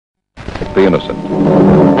protect the innocent.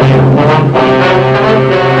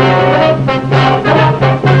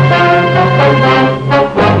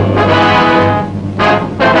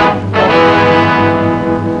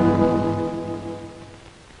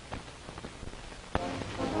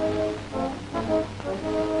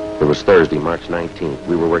 It was Thursday, March 19th.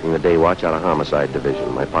 We were working the day watch out of Homicide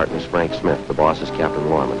Division. My partner's Frank Smith. The boss is Captain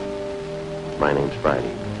Lorman. My name's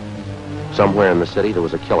Friday. Somewhere in the city, there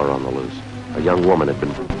was a killer on the loose. A young woman had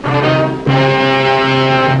been...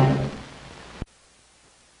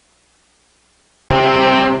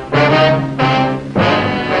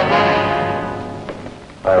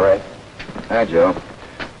 Hi, Ray. Hi, Joe.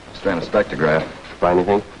 Just ran a spectrograph. Find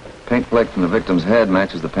anything? Paint flake from the victim's head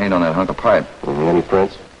matches the paint on that hunk of pipe. Any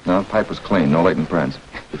prints? No, pipe was clean. No latent prints.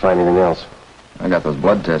 You find anything else? I got those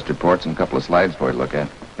blood test reports and a couple of slides for you to look at.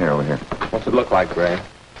 Here, over here. What's it look like, Ray?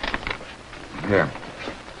 Here.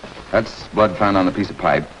 That's blood found on the piece of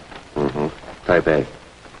pipe. Type A. And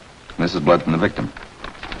this is blood from the victim.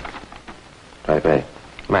 Type A.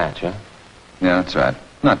 Match, huh? Yeah, that's right.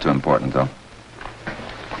 Not too important, though.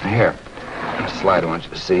 Here. Here's a slide I want you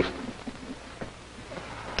to see.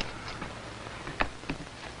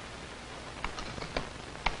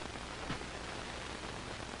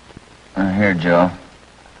 Here, Joe.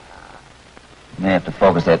 You may have to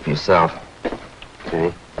focus that for yourself.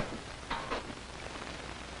 Okay.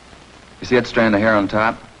 You see that strand of hair on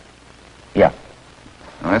top? Yeah.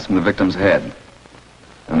 Now, that's from the victim's head.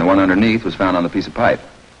 And the one underneath was found on the piece of pipe.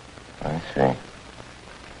 I see.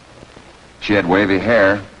 She had wavy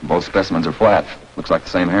hair. Both specimens are flat. Looks like the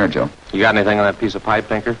same hair, Joe. You got anything on that piece of pipe,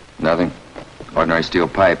 Tinker? Nothing. Ordinary steel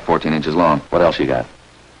pipe, 14 inches long. What else you got?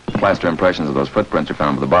 Plaster impressions of those footprints are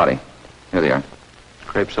found with the body. Here they are.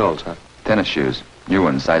 Crepe soles, huh? Tennis shoes. New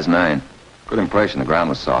ones, size 9. Good impression. The ground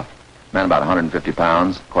was soft. Man about 150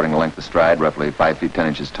 pounds. According to length of stride, roughly 5 feet 10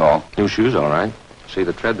 inches tall. New shoes, all right. See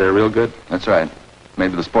the tread there real good? That's right.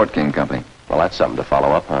 Made for the Sport King Company. Well, that's something to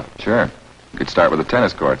follow up, huh? Sure. You could start with the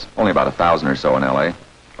tennis courts. Only about 1,000 or so in L.A.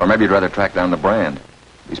 Or maybe you'd rather track down the brand.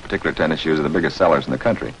 These particular tennis shoes are the biggest sellers in the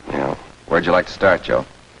country. Yeah. Where'd you like to start, Joe?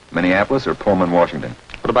 Minneapolis or Pullman, Washington?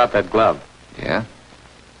 What about that glove? Yeah?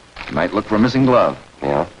 You might look for a missing glove.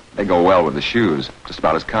 Yeah? They go well with the shoes. Just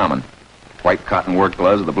about as common. White cotton work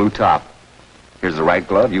gloves with a blue top. Here's the right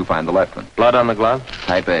glove. You find the left one. Blood on the glove?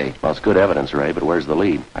 Type A. Well, it's good evidence, Ray, but where's the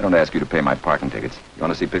lead? I don't ask you to pay my parking tickets. You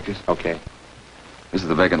want to see pictures? Okay. This is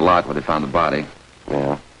the vacant lot where they found the body.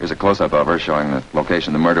 Yeah. Here's a close-up of her showing the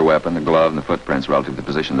location of the murder weapon, the glove, and the footprints relative to the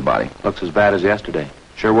position of the body. Looks as bad as yesterday.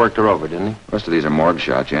 Sure worked her over, didn't he? The rest of these are morgue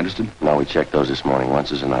shots. You interested? No, we checked those this morning.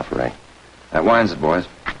 Once is enough, Ray. That winds it, boys.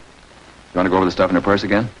 You want to go over the stuff in her purse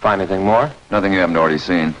again? Find anything more? Nothing you haven't already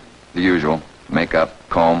seen. The usual. Makeup,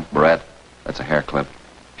 comb, barrette. That's a hair clip.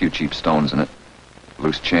 A few cheap stones in it.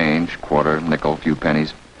 Loose change, quarter, nickel, few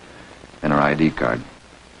pennies. And her ID card.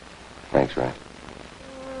 Thanks, Ray.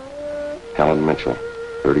 Helen Mitchell,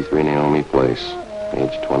 33 Naomi Place,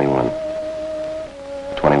 age 21.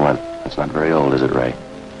 21. That's not very old, is it, Ray?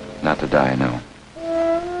 Not to die, no.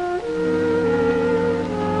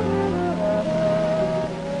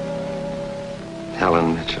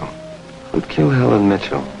 Helen Mitchell. Who'd kill Helen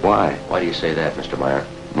Mitchell? Why? Why do you say that, Mr. Meyer?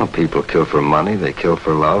 Well, people kill for money. They kill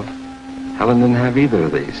for love. Helen didn't have either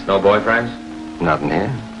of these. No boyfriends? Not in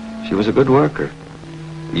here. She was a good worker.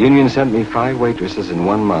 The union sent me 5 waitresses in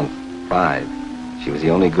 1 month. 5. She was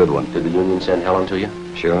the only good one. Did the union send Helen to you?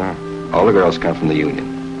 Sure. All the girls come from the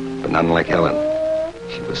union. But none like Helen.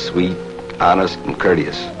 She was sweet, honest, and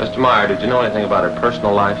courteous. Mr. Meyer, did you know anything about her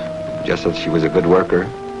personal life? Just that she was a good worker.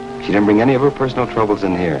 She didn't bring any of her personal troubles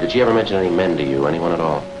in here. Did she ever mention any men to you, anyone at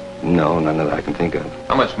all? No, none that I can think of.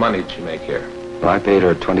 How much money did she make here? Well, I paid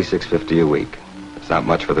her $26.50 a week. It's not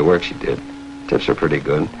much for the work she did. Tips are pretty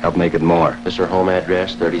good. Help make it more. This her home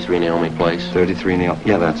address, 33 Naomi Place? 33 Neil.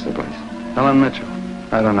 Yeah, that's the place. Helen Mitchell.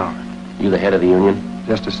 I don't know her. You the head of the union?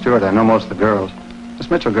 Just a steward. I know most of the girls. This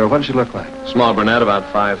Mitchell girl, what did she look like? Small brunette, about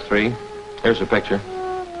 5'3". Here's her picture.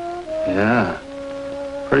 Yeah.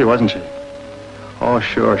 Pretty, wasn't she? Oh,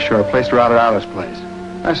 sure. Placed her out at Alice's place.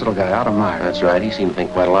 Nice little guy, out of Meyer. That's right. He seemed to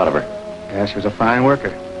think quite a lot of her. Yeah, she was a fine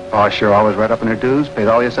worker. Oh, sure, always right up in her dues. Paid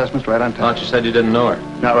all the assessments right on time. Thought you said you didn't know her.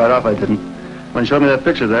 Not right off, I didn't. When she showed me that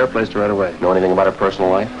picture there, placed her right away. Know anything about her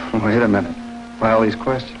personal life? Wait a minute. Why all these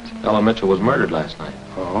questions? Helen Mitchell was murdered last night.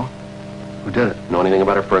 Oh? Who did it? Know anything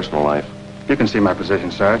about her personal life? You can see my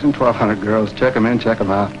position, Sergeant. 1,200 girls. Check them in, check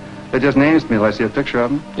them out. They're just names to me till I see a picture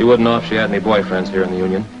of them. You wouldn't know if she had any boyfriends here in the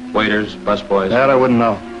union? Waiters, busboys? That I wouldn't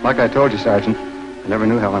know. Like I told you, Sergeant, I never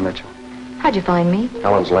knew Helen Mitchell. How'd you find me?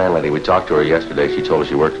 Helen's landlady. We talked to her yesterday. She told us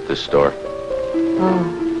she worked at this store.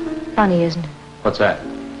 Oh, funny, isn't it? What's that?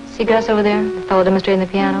 See Gus over there, the fellow demonstrating the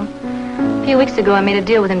piano? A few weeks ago, I made a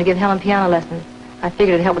deal with him to give Helen piano lessons. I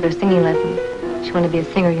figured it'd help with her singing lessons. She wanted to be a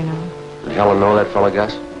singer, you know. Did Helen know that fella,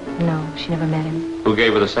 Gus? No, she never met him. Who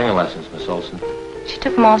gave her the singing lessons, Miss Olson? She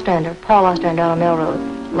took from Ostrander, Paul Ostrander out on Melrose.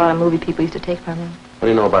 A lot of movie people used to take from him. What do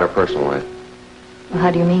you know about her personal life? Well,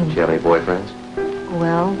 how do you mean? Did she have any boyfriends?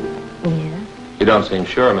 Well, yes. You don't seem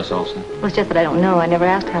sure, Miss Olson. Well, it's just that I don't know. I never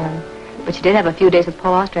asked Helen. But she did have a few days with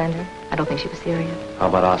Paul Ostrander. I don't think she was serious. How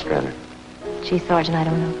about Ostrander? Gee, Sergeant, I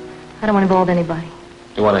don't know. I don't want to involve anybody.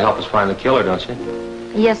 You want to help us find the killer, don't you?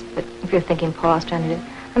 Yes, but if you're thinking Paul Ostrander did,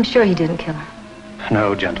 I'm sure he didn't kill her.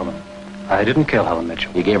 No, gentlemen. I didn't kill Helen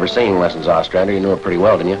Mitchell. You gave her singing lessons, Ostrander. You knew her pretty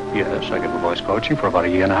well, didn't you? Yes, I gave her voice coaching for about a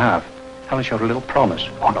year and a half. Helen showed a little promise.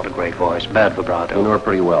 Oh, not a great voice. Bad vibrato. You knew her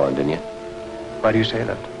pretty well, didn't you? Why do you say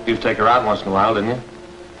that? You'd take her out once in a while, didn't you?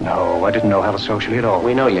 No, I didn't know Helen socially at all.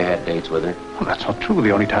 We know you had dates with her. Well, that's not true. The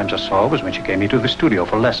only times I saw her was when she came into the studio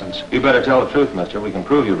for lessons. You better tell the truth, mister. We can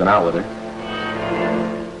prove you've been out with her.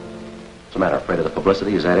 What's the matter? Afraid of the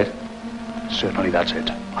publicity? Is that it? Certainly that's it.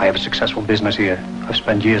 I have a successful business here. I've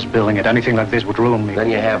spent years building it. Anything like this would ruin me. Then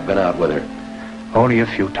you have been out with her. Only a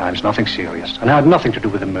few times, nothing serious. And I had nothing to do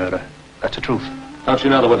with the murder. That's the truth. Don't you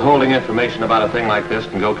know that withholding information about a thing like this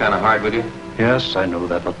can go kind of hard with you? Yes, I know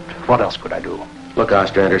that, but what else could I do? Look,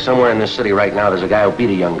 Ostrander, somewhere in this city right now, there's a guy who beat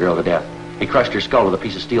a young girl to death. He crushed her skull with a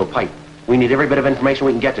piece of steel pipe. We need every bit of information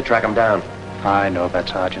we can get to track him down. I know that,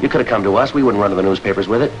 Sergeant. You could have come to us. We wouldn't run to the newspapers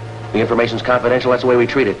with it. The information's confidential. That's the way we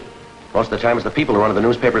treat it. Most of the time, it's the people who run to the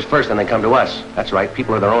newspapers first, and then come to us. That's right.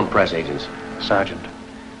 People are their own press agents. Sergeant,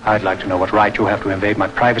 I'd like to know what right you have to invade my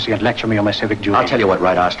privacy and lecture me on my civic duty. I'll tell you what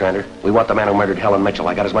right, Ostrander. We want the man who murdered Helen Mitchell.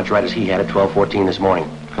 I got as much right as he had at 12:14 this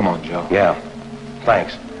morning. Come on, Joe. Yeah.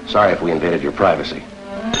 Thanks. Sorry if we invaded your privacy.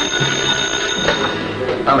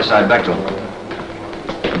 Homicide, Bechtel.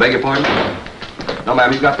 I beg your pardon? No,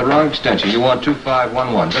 ma'am, you've got the wrong extension. You want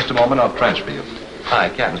 2511. Just a moment, I'll transfer you. Hi,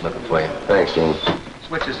 Captain's looking for you. Thanks, Gene.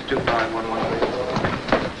 Switch this to 2511,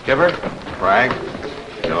 please. Skipper? Frank?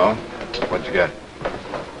 Joe? What'd you get?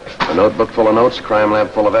 A notebook full of notes, crime lab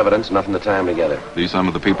full of evidence, nothing to tie them together. These some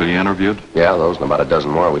of the people you interviewed? Yeah, those and about a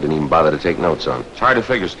dozen more we didn't even bother to take notes on. It's hard to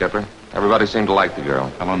figure, Skipper. Everybody seemed to like the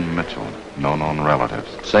girl. Helen Mitchell. No known relatives.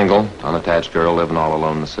 Single, unattached girl living all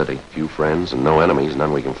alone in the city. Few friends and no enemies,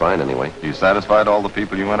 none we can find anyway. You satisfied all the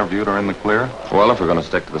people you interviewed are in the clear? Well, if we're going to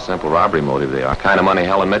stick to the simple robbery motive, they are. The kind of money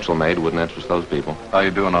Helen Mitchell made wouldn't interest those people. How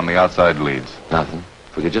you doing on the outside leads? Nothing.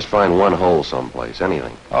 If we could just find one hole someplace,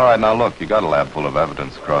 anything. All right, now look, you got a lab full of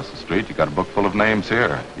evidence across the street. You got a book full of names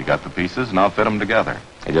here. You got the pieces, and I'll fit them together.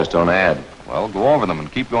 They just don't add. Well, go over them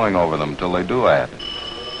and keep going over them until they do add.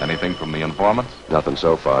 Anything from the informants? Nothing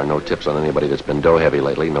so far. No tips on anybody that's been dough heavy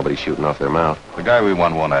lately. Nobody shooting off their mouth. The guy we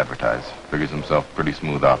want won't advertise. Figures himself a pretty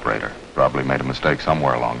smooth operator. Probably made a mistake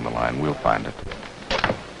somewhere along the line. We'll find it.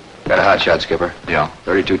 Got a hot shot, Skipper. Yeah.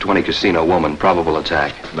 3220 Casino, woman, probable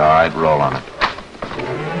attack. All right, roll on it.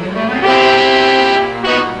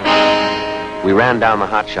 We ran down the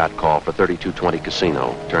hotshot call for 3220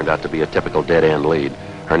 Casino. Turned out to be a typical dead-end lead.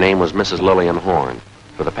 Her name was Mrs. Lillian Horn.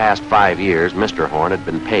 For the past 5 years, Mr. Horn had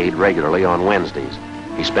been paid regularly on Wednesdays.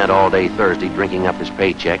 He spent all day Thursday drinking up his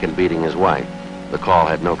paycheck and beating his wife. The call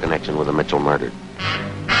had no connection with the Mitchell murder.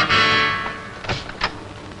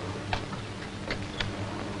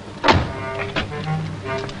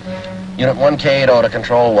 Unit 1K80 to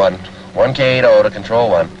Control 1. 1K80 to Control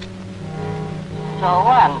 1. Control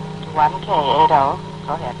 1. 1K80.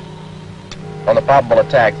 Go ahead. On the probable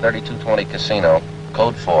attack, 3220 Casino,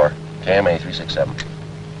 Code 4, KMA 367.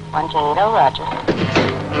 1K80, roger.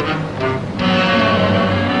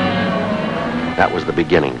 That was the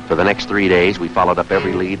beginning. For the next 3 days, we followed up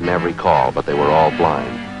every lead and every call, but they were all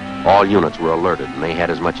blind. All units were alerted, and they had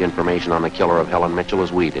as much information on the killer of Helen Mitchell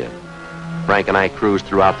as we did. Frank and I cruised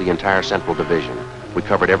throughout the entire Central Division. We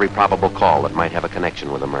covered every probable call that might have a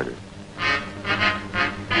connection with the murder.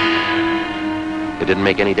 It didn't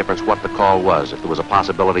make any difference what the call was. If there was a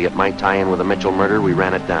possibility it might tie in with the Mitchell murder, we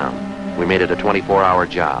ran it down. We made it a 24-hour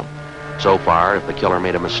job. So far, if the killer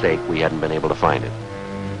made a mistake, we hadn't been able to find it.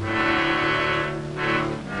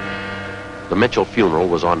 The Mitchell funeral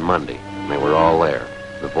was on Monday, and they were all there.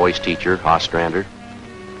 The voice teacher, Ostrander,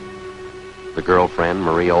 the girlfriend,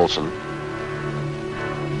 Marie Olson,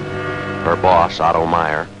 her boss, Otto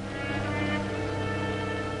Meyer,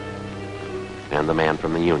 and the man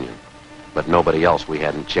from the union. But nobody else we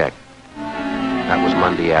hadn't checked. That was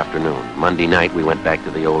Monday afternoon. Monday night, we went back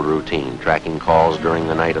to the old routine, tracking calls during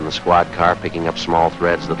the night in the squad car, picking up small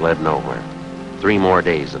threads that led nowhere. 3 more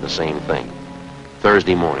days of the same thing.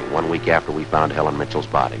 Thursday morning, 1 week after we found Helen Mitchell's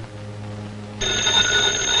body.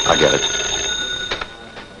 I'll get it.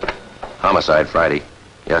 Homicide, Friday.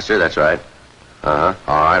 Yes, sir, that's right. Uh-huh.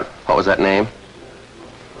 All right. What was that name?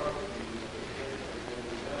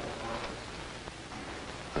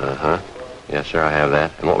 Uh-huh. Yes, sir, I have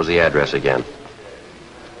that. And what was the address again?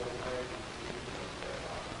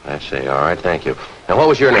 I see. All right, thank you. Now, what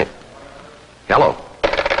was your name? Hello.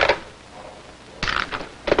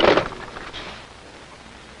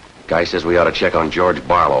 Guy says we ought to check on George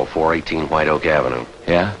Barlow, 418 White Oak Avenue.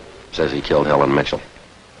 Yeah? Says he killed Helen Mitchell.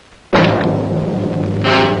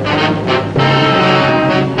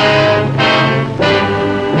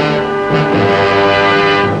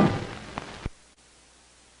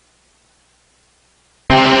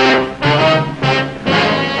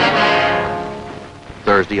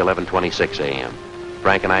 Thursday, 11:26 a.m.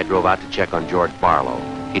 Frank and I drove out to check on George Barlow.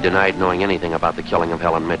 He denied knowing anything about the killing of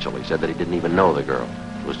Helen Mitchell. He said that he didn't even know the girl.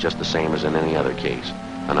 It was just the same as in any other case.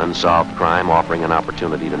 An unsolved crime offering an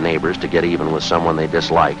opportunity to neighbors to get even with someone they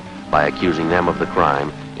dislike by accusing them of the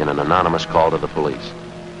crime in an anonymous call to the police.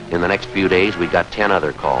 In the next few days, we got 10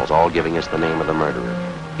 other calls, all giving us the name of the murderer.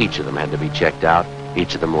 Each of them had to be checked out.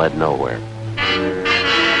 Each of them led nowhere.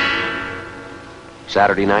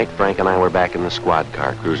 Saturday night, Frank and I were back in the squad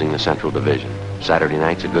car cruising the Central Division. Saturday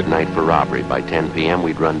night's a good night for robbery. By 10 p.m.,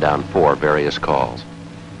 we'd run down 4 various calls.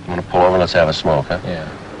 You want to pull over? Let's have a smoke, huh? Yeah.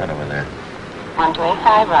 Right over there.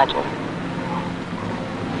 1285, roger.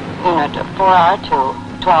 Unit 4R2,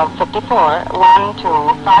 1254,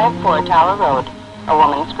 1254 Tower Road. A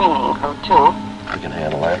woman screaming, code 2. We can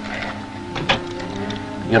handle that.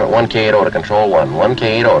 Unit 1K80 to control 1.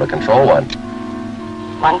 1K80 to control 1.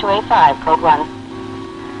 1285, code 1.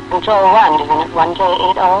 Control 1 to unit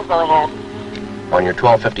 1K80, go ahead. On your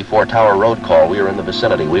 1254 Tower Road call, we are in the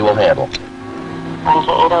vicinity. We will handle.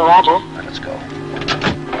 1K80, roger. All right, let's go.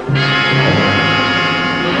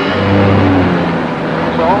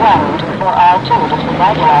 Control 1 to 4R2,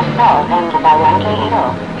 disregard your last call, handled by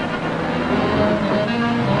 1K80.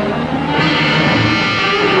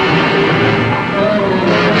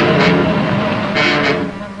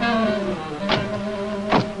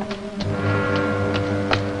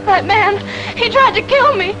 That man, he tried to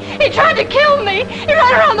kill me. He tried to kill me. He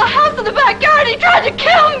ran around the house in the backyard. He tried to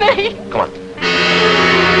kill me. Come on.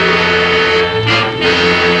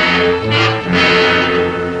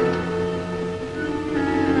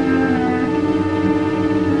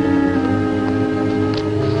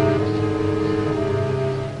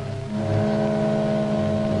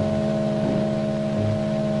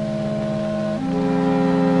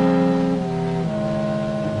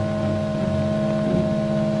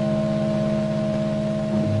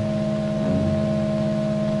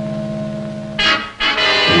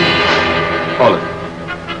 Hold it.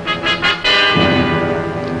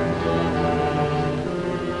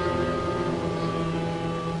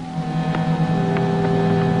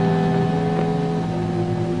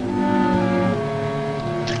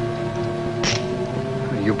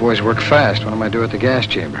 You boys work fast. What am I doing at the gas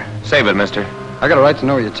chamber? Save it, mister. I got a right to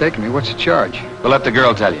know where you're taking me. What's the charge? We'll let the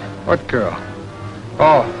girl tell you. What girl?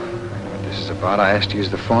 Oh, I know what this is about. I asked to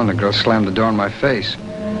use the phone. The girl slammed the door in my face.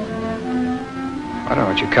 I don't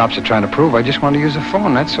know what you cops are trying to prove. I just wanted to use the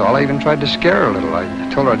phone, that's all. I even tried to scare her a little. I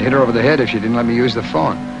told her I'd hit her over the head if she didn't let me use the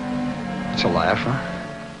phone. It's a laugh, huh?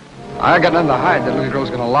 I got nothing to hide. That little girl's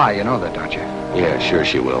gonna lie. You know that, don't you? Yeah, sure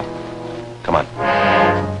she will. Come on.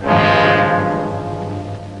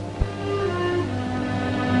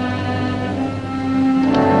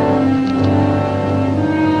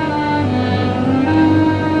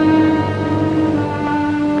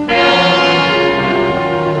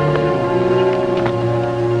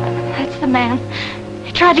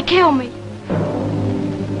 Tried to kill me.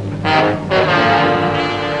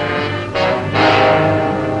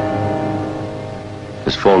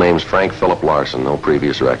 His full name's Frank Philip Larson, no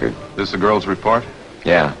previous record. This the girl's report?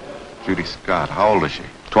 Yeah. Judy Scott, how old is she?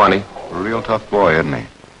 20. A real tough boy, isn't he?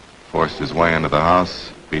 Forced his way into the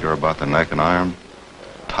house, beat her about the neck and arm.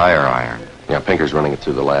 Tire iron. Yeah, Pinker's running it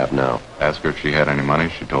through the lab now. Asked her if she had any money.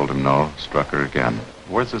 She told him no. Struck her again.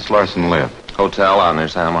 Where's this Larson live? Hotel on there,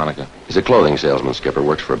 Santa Monica. He's a clothing salesman, Skipper.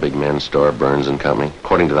 Works for a big men's store, Burns and Company.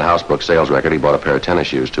 According to the housebook sales record, he bought a pair of tennis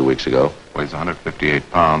shoes 2 weeks ago. Weighs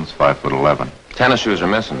 158 pounds, 5'11". Tennis shoes are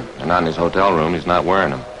missing. They're not in his hotel room. He's not wearing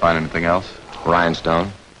them. Find anything else?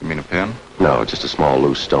 Rhinestone. You mean a pin? No, just a small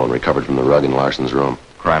loose stone recovered from the rug in Larson's room.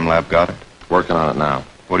 Crime lab got it? Working on it now.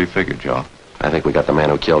 What do you figure, Joe? I think we got the man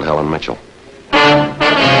who killed Helen Mitchell.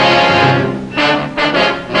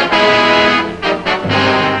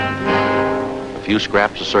 A few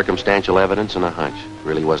scraps of circumstantial evidence and a hunch.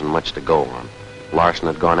 Really wasn't much to go on. Larson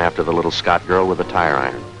had gone after the little Scott girl with a tire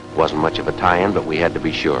iron. Wasn't much of a tie-in, but we had to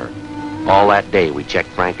be sure. All that day, we checked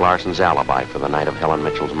Frank Larson's alibi for the night of Helen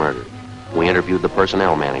Mitchell's murder. We interviewed the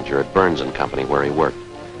personnel manager at Burns & Company where he worked.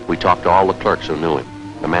 We talked to all the clerks who knew him,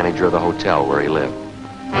 the manager of the hotel where he lived.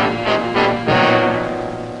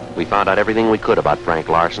 We found out everything we could about Frank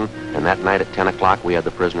Larson, and that night at 10 o'clock, we had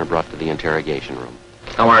the prisoner brought to the interrogation room.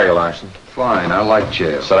 How are you, Larson? Fine. I like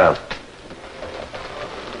jail. Sit down.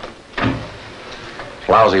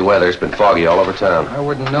 Lousy weather. It's been foggy all over town. I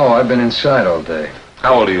wouldn't know. I've been inside all day.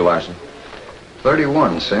 How old are you, Larson?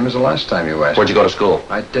 31, same as the last time you asked. Where'd you go to school?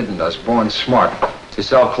 I didn't. I was born smart. You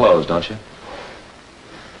sell clothes, don't you?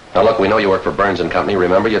 Now, look, we know you work for Burns & Company.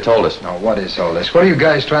 Remember, you told us. Now, what is all this? What are you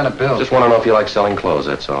guys trying to build? Just want to know if you like selling clothes,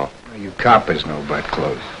 that's all. Well, you coppers know about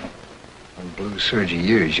clothes. When blue surge a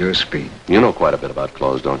year is your speed. You know quite a bit about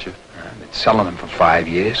clothes, don't you? I've been selling them for 5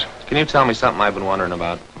 years. Can you tell me something I've been wondering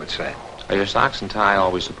about? What's that? Are your socks and tie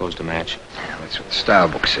always supposed to match? Yeah, that's what the style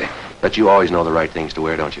books say. But you always know the right things to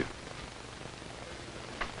wear, don't you?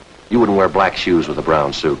 You wouldn't wear black shoes with a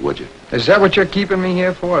brown suit, would you? Is that what you're keeping me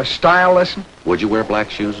here for? A style lesson? Would you wear black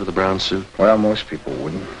shoes with a brown suit? Well, most people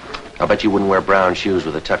wouldn't. I'll bet you wouldn't wear brown shoes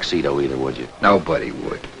with a tuxedo either, would you? Nobody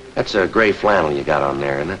would. That's a gray flannel you got on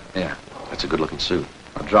there, isn't it? Yeah. That's a good-looking suit.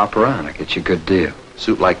 I'll drop around. I'll get you a good deal.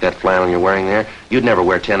 Suit like that flannel you're wearing there, you'd never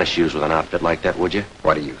wear tennis shoes with an outfit like that, would you?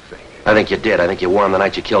 What do you think? I think you did. I think you wore them the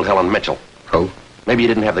night you killed Helen Mitchell. Who? Maybe you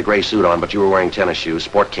didn't have the gray suit on, but you were wearing tennis shoes,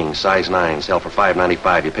 Sport King, size 9, sell for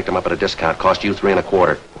 $5.95. You picked them up at a discount, cost you $3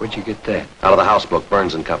 1/4. Where'd you get that? Out of the house book,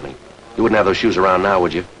 Burns & Company. You wouldn't have those shoes around now,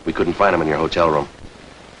 would you? We couldn't find them in your hotel room.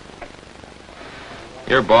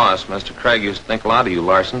 Your boss, Mr. Craig, used to think a lot of you,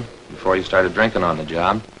 Larson, before you started drinking on the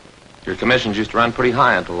job. Your commissions used to run pretty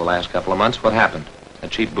high until the last couple of months. What happened?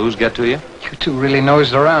 That cheap booze get to you? You two really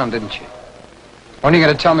nosed around, didn't you? When are you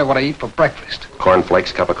going to tell me what I eat for breakfast?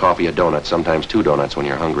 Cornflakes, cup of coffee, a donut, sometimes 2 donuts when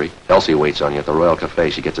you're hungry. Elsie waits on you at the Royal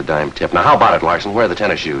Cafe. She gets a dime tip. Now, how about it, Larson? Where are the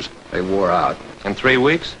tennis shoes? They wore out. In 3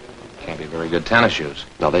 weeks? Can't be very good tennis shoes.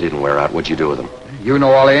 No, they didn't wear out. What'd you do with them? You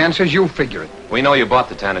know all the answers. You figure it. We know you bought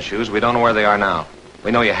the tennis shoes. We don't know where they are now.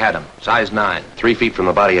 We know you had them. Size 9. 3 feet from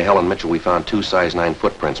the body of Helen Mitchell, we found 2 size 9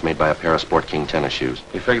 footprints made by a pair of Sport King tennis shoes.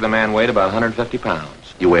 We figured the man weighed about 150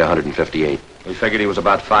 pounds. You weigh 158. We figured he was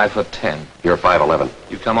about 5'10". You're 5'11".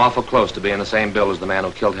 You come awful close to being the same build as the man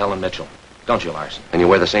who killed Helen Mitchell. Don't you, Larson? And you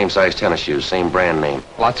wear the same size tennis shoes, same brand name.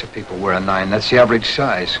 Lots of people wear a 9. That's the average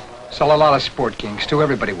size. Sell a lot of Sport Kings, too.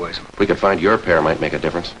 Everybody wears them. If we could find your pair, might make a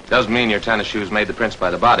difference. Doesn't mean your tennis shoes made the prints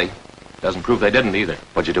by the body. Doesn't prove they didn't either.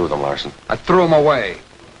 What'd you do with them, Larson? I threw them away.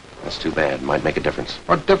 That's too bad. Might make a difference.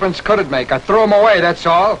 What difference could it make? I threw them away, that's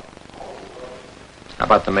all. How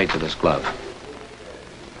about the mate to this glove?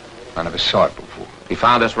 I never saw it before. He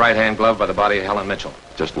found this right-hand glove by the body of Helen Mitchell.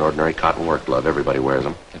 Just an ordinary cotton work glove. Everybody wears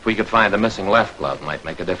them. If we could find the missing left glove, might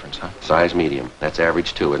make a difference, huh? Size medium. That's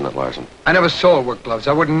average, too, isn't it, Larson? I never sold work gloves.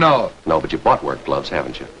 I wouldn't know. No, but you bought work gloves,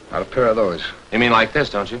 haven't you? Not a pair of those. You mean like this,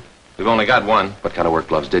 don't you? We've only got one. What kind of work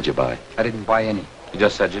gloves did you buy? I didn't buy any. You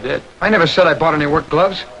just said you did. I never said I bought any work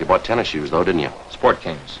gloves. You bought tennis shoes, though, didn't you? Sport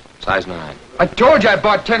Kings. Size 9. I told you I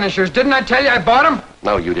bought tennis shoes. Didn't I tell you I bought them?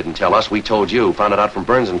 No, you didn't tell us. We told you. Found it out from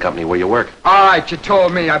Burns & Company where you work. All right, you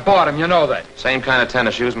told me. I bought them. You know that. Same kind of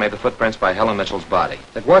tennis shoes made the footprints by Helen Mitchell's body.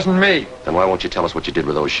 It wasn't me. Then why won't you tell us what you did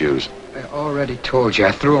with those shoes? I already told you.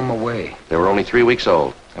 I threw them away. They were only 3 weeks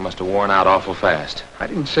old. They must have worn out awful fast. I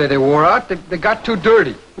didn't say they wore out. They got too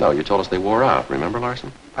dirty. No, you told us they wore out. Remember,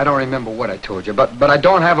 Larson? I don't remember what I told you, but I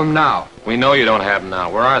don't have them now. We know you don't have them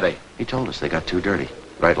now. Where are they? He told us they got too dirty.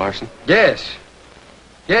 Right, Larson? Yes.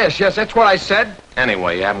 Yes, that's what I said.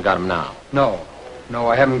 Anyway, you haven't got them now. No,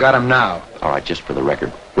 I haven't got them now. All right, just for the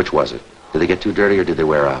record, which was it? Did they get too dirty or did they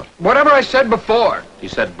wear out? Whatever I said before. You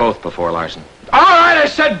said both before, Larson. All right, I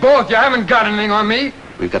said both. You haven't got anything on me.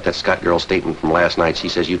 We've got that Scott girl's statement from last night. She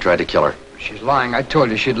says you tried to kill her. She's lying. I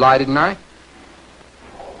told you she'd lie, didn't I?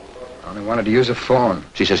 I only wanted to use a phone.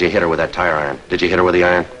 She says you hit her with that tire iron. Did you hit her with the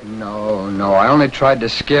iron? No. I only tried to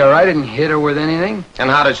scare her. I didn't hit her with anything. And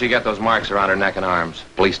how did she get those marks around her neck and arms?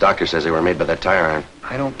 Police doctor says they were made by that tire iron.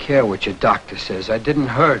 I don't care what your doctor says. I didn't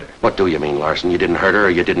hurt her. What do you mean, Larson? You didn't hurt her or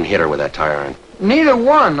you didn't hit her with that tire iron? Neither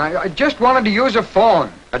one. I just wanted to use a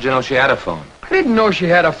phone. How'd you know she had a phone? I didn't know she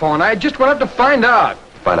had a phone. I just went up to find out.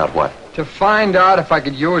 Find out what? To find out if I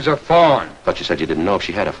could use a phone. Thought you said you didn't know if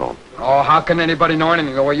she had a phone. Oh, how can anybody know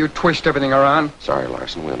anything the way you twist everything around? Sorry,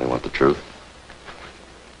 Larson. We only want the truth.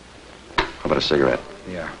 How about a cigarette?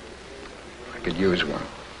 Yeah. I could use one.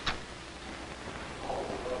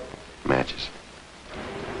 Matches.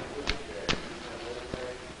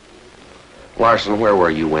 Larson, where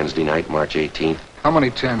were you Wednesday night, March 18th? How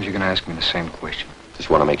many times are you going to ask me the same question? Just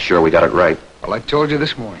want to make sure we got it right. Well, I told you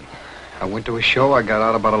this morning. I went to a show. I got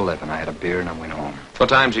out about 11. I had a beer and I went home. What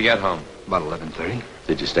time did you get home? About 11:30.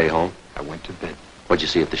 Did you stay home? I went to bed. What'd you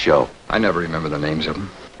see at the show? I never remember the names of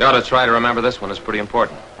them. You ought to try to remember this one. It's pretty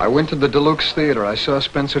important. I went to the Deluxe Theater. I saw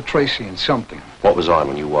Spencer Tracy in something. What was on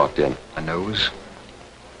when you walked in? A nose.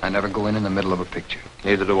 I never go in the middle of a picture.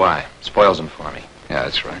 Neither do I. Spoils them for me. Yeah,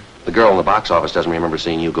 that's right. The girl in the box office doesn't remember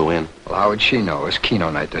seeing you go in. Well, how would she know? It's Keno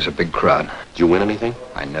night. There's a big crowd. Did you win anything?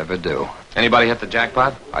 I never do. Anybody hit the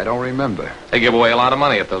jackpot? I don't remember. They give away a lot of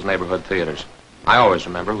money at those neighborhood theaters. I always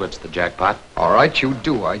remember who hits the jackpot. All right, you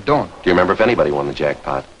do. I don't. Do you remember if anybody won the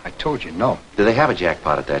jackpot? I told you no. Did they have a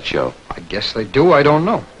jackpot at that show? I guess they do. I don't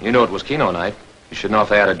know. You knew it was Keno night. You should know if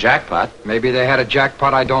they had a jackpot. Maybe they had a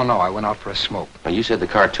jackpot. I don't know. I went out for a smoke. Now, you said the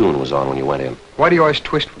cartoon was on when you went in. Why do you always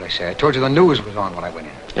twist what I say? I told you the news was on when I went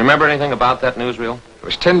in. You remember anything about that newsreel? It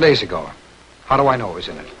was 10 days ago. How do I know it was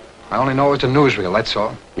in it? I only know it was a newsreel, that's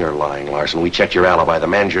all. You're lying, Larson. We checked your alibi. The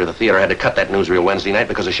manager of the theater had to cut that newsreel Wednesday night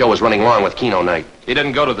because the show was running long with Keno night. You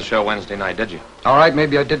didn't go to the show Wednesday night, did you? All right,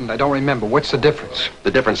 maybe I didn't. I don't remember. What's the difference?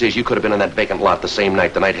 The difference is you could have been in that vacant lot the same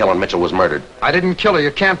night, the night Helen Mitchell was murdered. I didn't kill her.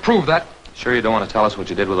 You can't prove that. Sure you don't want to tell us what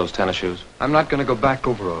you did with those tennis shoes? I'm not going to go back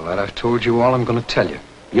over all that. I've told you all I'm going to tell you.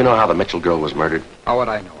 You know how the Mitchell girl was murdered? How would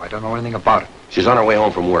I know? I don't know anything about it. She's on her way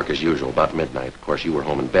home from work as usual, about midnight. Of course, you were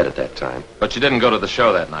home in bed at that time. But you didn't go to the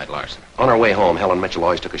show that night, Larson. On her way home, Helen Mitchell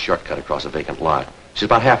always took a shortcut across a vacant lot. She's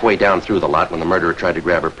about halfway down through the lot when the murderer tried to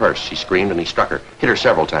grab her purse. She screamed and he struck her, hit her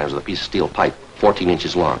several times with a piece of steel pipe, 14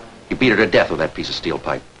 inches long. He beat her to death with that piece of steel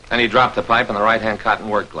pipe. And he dropped the pipe in the right-hand cotton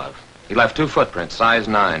work glove. He left 2 footprints, size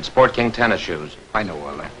 9, Sport King tennis shoes. I know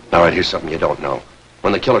all that. All right, here's something you don't know.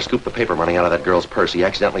 When the killer scooped the paper money out of that girl's purse, he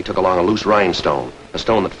accidentally took along a loose rhinestone, a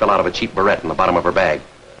stone that fell out of a cheap Barrette in the bottom of her bag.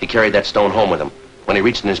 He carried that stone home with him. When he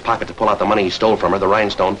reached in his pocket to pull out the money he stole from her, the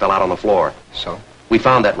rhinestone fell out on the floor. So? We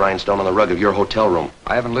found that rhinestone on the rug of your hotel room.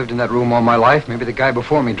 I haven't lived in that room all my life. Maybe the guy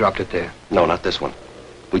before me dropped it there. No, not this one.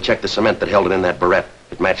 We checked the cement that held it in that Barrette.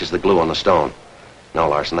 It matches the glue on the stone. No,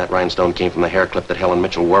 Larson, that rhinestone came from the hair clip that Helen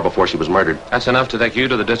Mitchell wore before she was murdered. That's enough to take you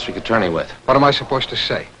to the district attorney with. What am I supposed to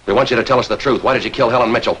say? We want you to tell us the truth. Why did you kill Helen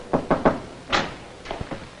Mitchell?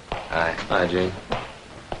 Hi. Hi, Gene.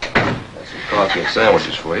 Got some coffee and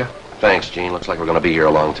sandwiches for you. Thanks, Gene. Looks like we're going to be here a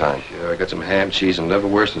long time. Sure, I got some ham, cheese, and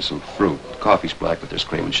liverwurst and some fruit. The coffee's black, but there's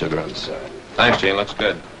cream and sugar on the side. Thanks, Gene. Looks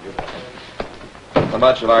good. How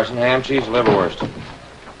about you, Larson? Ham, cheese, liverwurst.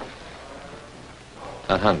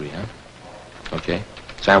 Not hungry, huh? Okay.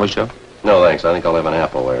 Sandwich, Joe? No, thanks. I think I'll have an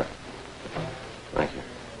apple there. Thank you.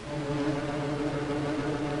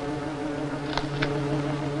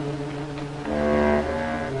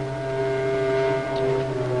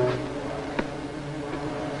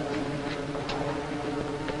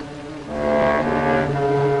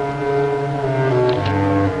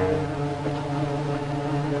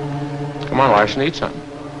 Come on, Larson, eat something.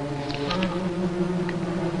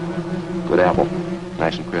 Good apple.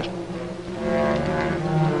 Nice and crisp.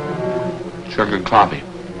 Sugar coffee.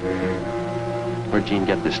 Where'd Gene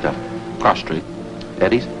get this stuff? Cross Street.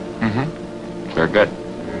 Eddie's? Mm-hmm. Very good.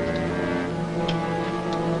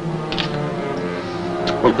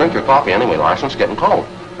 Well, drink your coffee anyway, Larson. It's getting cold.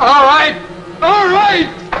 All right! All right!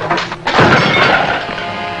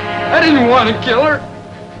 I didn't want to kill her.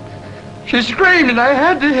 She screamed and I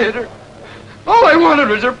had to hit her. All I wanted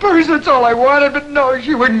was her purse, that's all I wanted, but no,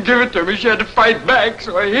 she wouldn't give it to me. She had to fight back,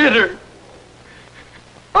 so I hit her.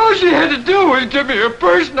 All she had to do was give me her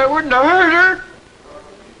purse and I wouldn't have hurt her.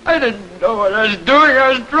 I didn't know what I was doing. I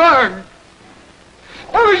was drunk.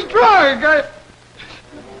 I was drunk.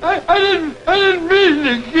 I didn't mean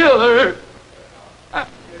to kill her.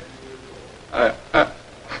 I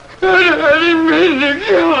didn't mean to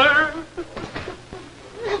kill her.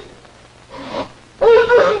 I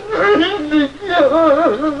didn't mean to kill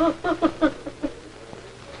her.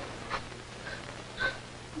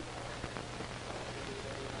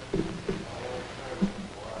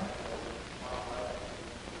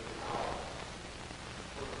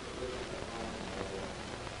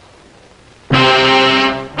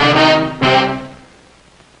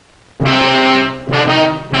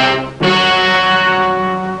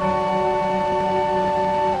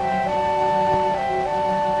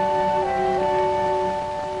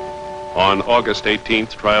 On August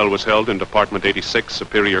 18th, trial was held in Department 86,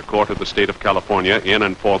 Superior Court of the State of California, in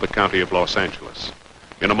and for the County of Los Angeles.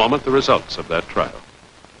 In a moment, the results of that trial.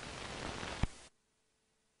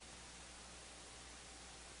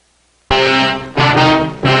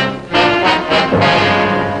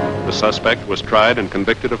 The suspect was tried and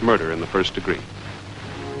convicted of murder in the first degree.